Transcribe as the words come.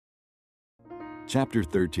Chapter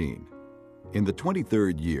 13. In the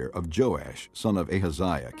 23rd year of Joash, son of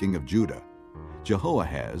Ahaziah, king of Judah,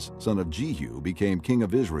 Jehoahaz, son of Jehu, became king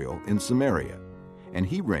of Israel in Samaria, and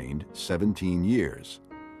he reigned 17 years.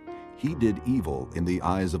 He did evil in the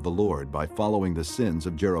eyes of the Lord by following the sins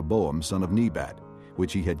of Jeroboam, son of Nebat,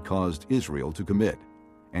 which he had caused Israel to commit,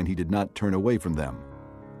 and he did not turn away from them.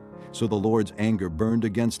 So the Lord's anger burned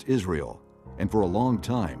against Israel, and for a long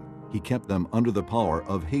time he kept them under the power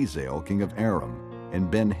of Hazael, king of Aram, and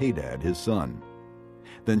Ben-Hadad his son.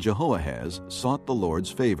 Then Jehoahaz sought the Lord's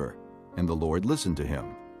favor, and the Lord listened to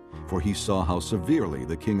him, for he saw how severely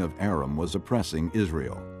the king of Aram was oppressing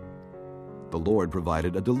Israel. The Lord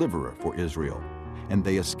provided a deliverer for Israel, and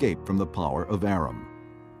they escaped from the power of Aram.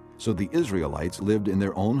 So the Israelites lived in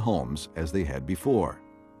their own homes as they had before,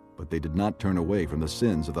 but they did not turn away from the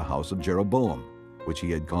sins of the house of Jeroboam, which he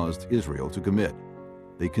had caused Israel to commit.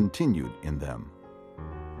 They continued in them.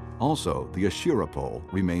 Also, the Asherah pole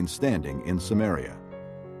remained standing in Samaria.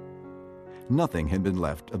 Nothing had been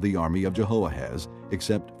left of the army of Jehoahaz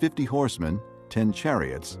except 50 horsemen, 10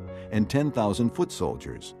 chariots, and 10,000 foot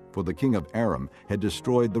soldiers, for the king of Aram had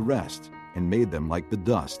destroyed the rest and made them like the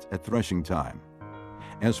dust at threshing time.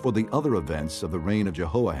 As for the other events of the reign of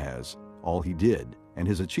Jehoahaz, all he did, and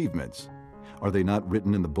his achievements, are they not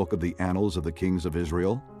written in the book of the annals of the kings of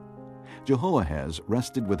Israel? Jehoahaz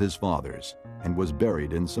rested with his fathers and was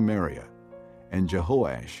buried in Samaria, and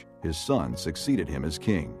Jehoash his son succeeded him as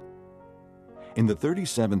king. In the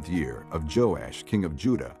 37th year of Joash king of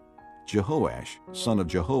Judah, Jehoash son of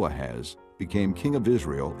Jehoahaz became king of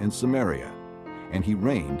Israel in Samaria, and he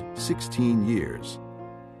reigned 16 years.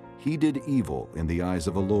 He did evil in the eyes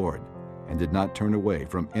of the Lord, and did not turn away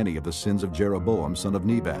from any of the sins of Jeroboam son of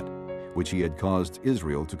Nebat, which he had caused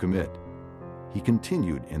Israel to commit. He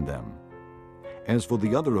continued in them. As for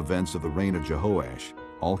the other events of the reign of Jehoash,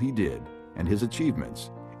 all he did, and his achievements,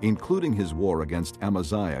 including his war against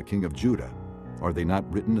Amaziah king of Judah, are they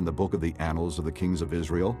not written in the book of the annals of the kings of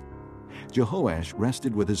Israel? Jehoash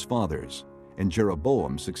rested with his fathers, and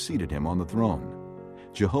Jeroboam succeeded him on the throne.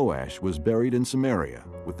 Jehoash was buried in Samaria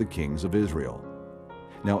with the kings of Israel.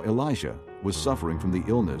 Now Elisha was suffering from the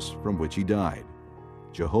illness from which he died.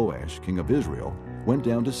 Jehoash king of Israel went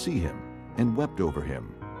down to see him and wept over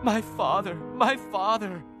him. My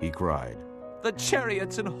father, he cried. the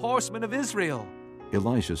chariots and horsemen of Israel.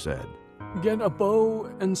 Elisha said, Get a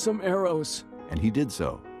bow and some arrows. and he did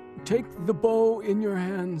so. Take the bow in your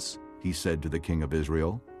hands. He said to the king of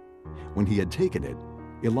Israel. When he had taken it,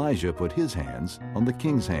 Elijah put his hands on the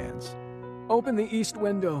king's hands. Open the east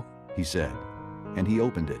window. He said, and he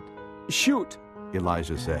opened it. Shoot.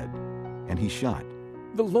 Elijah said, and he shot.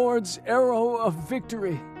 The Lord's arrow of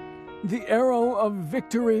victory. The arrow of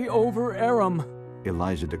victory over Aram.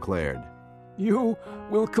 Elijah declared. You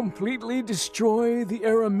will completely destroy the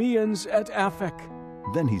Arameans at Aphek.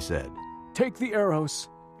 Then he said, Take the arrows.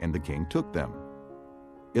 and the king took them.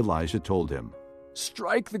 Elijah told him.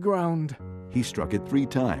 Strike the ground. He struck it 3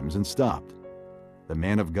 times and stopped. The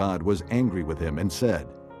man of God was angry with him and said,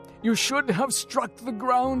 You should have struck the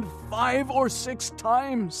ground 5 or 6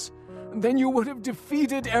 times. Then you would have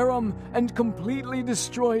defeated Aram and completely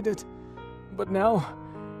destroyed it. But now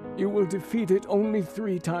you will defeat it only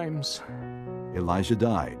 3 times. Elijah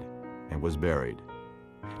died and was buried.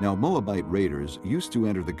 Now Moabite raiders used to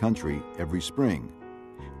enter the country every spring.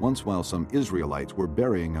 Once while some Israelites were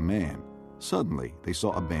burying a man, suddenly they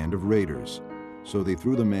saw a band of raiders. So they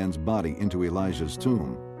threw the man's body into Elijah's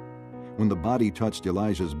tomb. When the body touched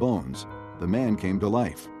Elijah's bones, the man came to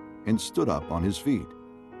life and stood up on his feet.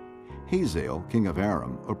 Hazael, king of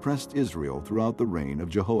Aram, oppressed Israel throughout the reign of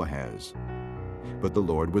Jehoahaz. But the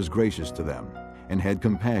Lord was gracious to them, and had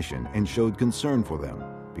compassion and showed concern for them,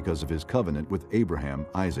 because of his covenant with Abraham,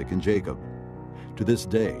 Isaac, and Jacob. To this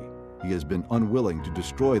day, he has been unwilling to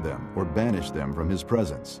destroy them or banish them from his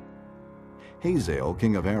presence. Hazael,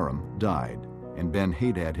 king of Aram, died, and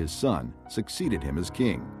Ben-Hadad his son succeeded him as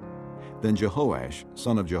king. Then Jehoash,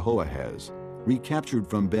 son of Jehoahaz, recaptured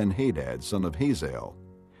from Ben-Hadad, son of Hazael,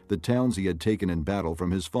 the towns he had taken in battle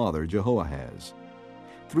from his father Jehoahaz.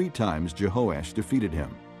 3 times Jehoash defeated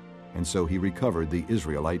him, and so he recovered the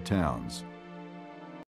Israelite towns.